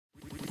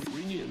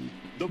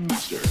the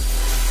master.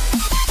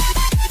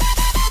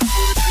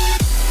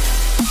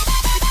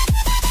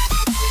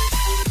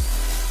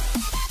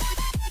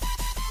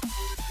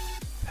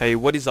 Hey,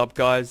 what is up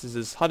guys, this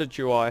is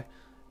Huditgui,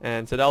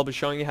 and today I'll be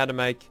showing you how to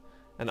make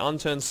an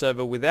unturned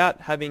server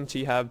without having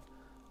to have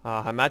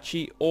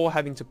Hamachi or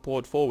having to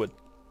port forward.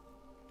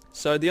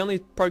 So the only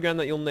program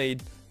that you'll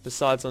need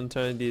besides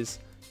unturned is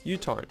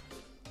UNTURNED,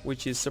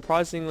 which is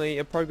surprisingly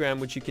a program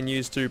which you can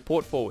use to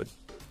port forward.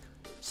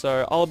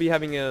 So I'll be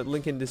having a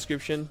link in the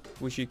description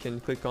which you can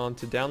click on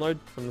to download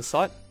from the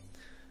site.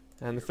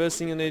 And the first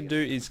thing you need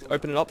to do is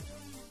open it up,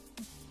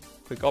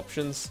 click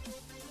options,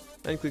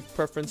 then click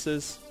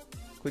preferences,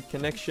 click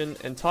connection,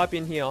 and type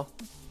in here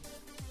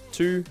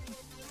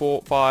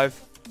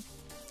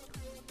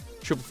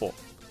 24544.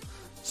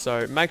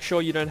 So make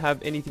sure you don't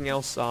have anything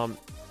else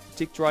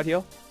ticked right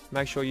here.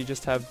 Make sure you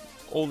just have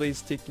all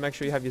these ticked. Make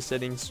sure you have your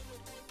settings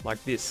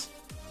like this.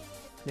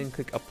 Then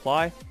click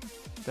apply,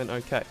 then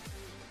OK.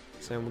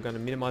 So we're going to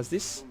minimize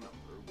this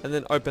and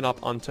then open up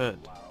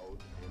unturned.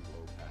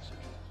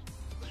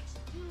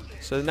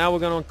 So now we're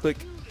going to click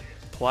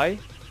play,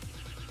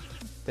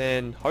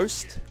 then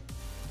host,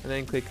 and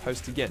then click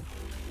host again.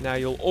 Now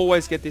you'll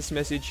always get this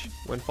message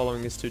when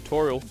following this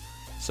tutorial.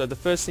 So the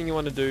first thing you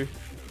want to do,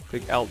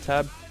 click Alt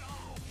Tab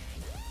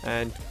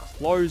and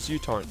close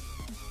UNTURNED.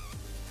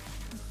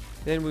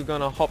 Then we're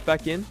going to hop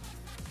back in,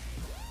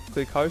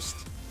 click host,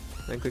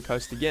 then click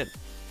host again.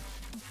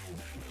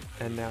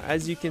 And now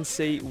as you can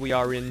see, we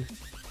are in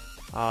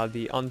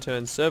the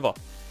unturned server.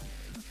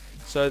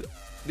 So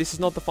this is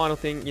not the final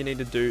thing you need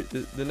to do.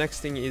 The next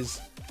thing is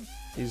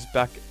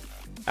back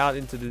out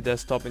into the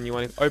desktop, and you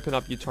want to open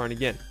up UNTURNED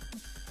again.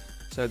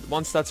 So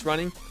once that's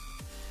running,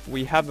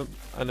 we have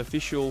an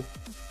official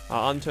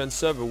unturned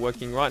server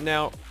working right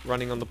now,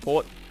 running on the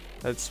port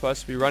that it's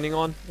supposed to be running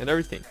on and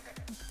everything.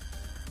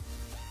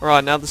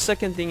 Alright, now the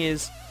second thing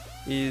is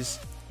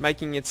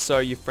making it so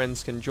your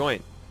friends can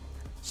join.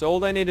 So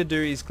all they need to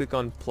do is click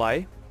on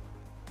play,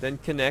 then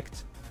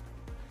connect,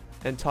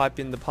 and type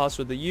in the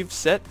password that you've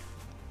set,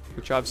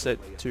 which I've set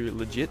to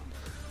legit.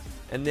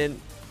 And then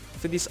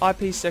for this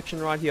IP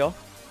section right here,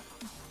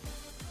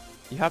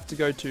 you have to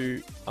go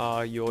to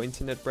your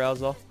internet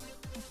browser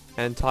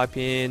and type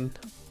in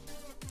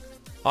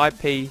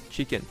IP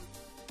chicken.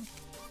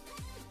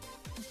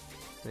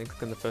 And then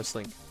click on the first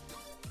link.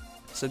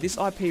 So this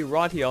IP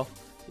right here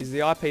is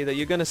the IP that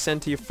you're going to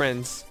send to your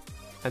friends,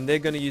 and they're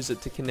going to use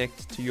it to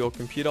connect to your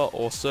computer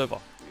or server.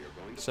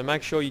 So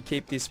make sure you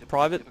keep this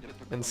private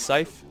and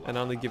safe, and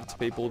only give it to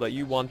people that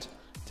you want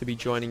to be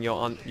joining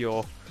your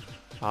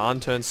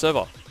unturned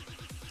server.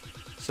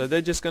 So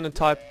they're just going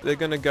to they're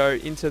going to go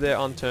into their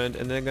unturned,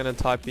 and they're going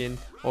to type in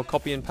or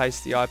copy and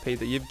paste the IP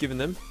that you've given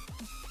them,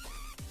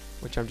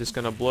 which I'm just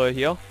going to blur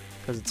here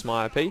because it's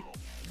my IP.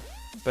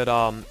 But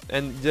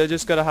and they're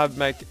just going to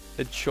make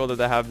it sure that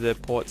they have their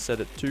port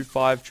set at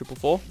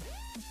 25444,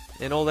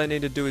 and all they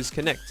need to do is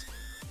connect,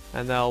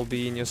 and they'll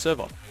be in your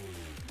server.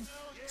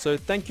 So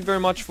thank you very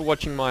much for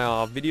watching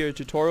my video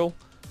tutorial.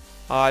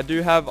 I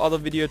do have other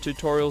video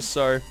tutorials,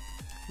 so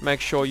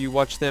make sure you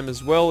watch them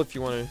as well if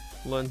you want to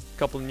learn a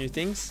couple of new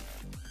things.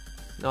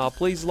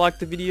 Please like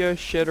the video,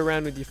 share it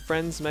around with your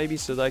friends maybe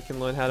so they can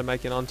learn how to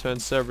make an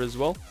unturned server as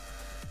well.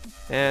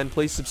 And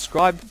please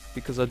subscribe,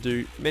 because I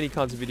do many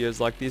kinds of videos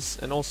like this,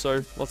 and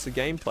also lots of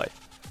gameplay.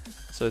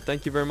 So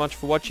thank you very much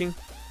for watching,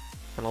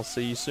 and I'll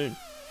see you soon.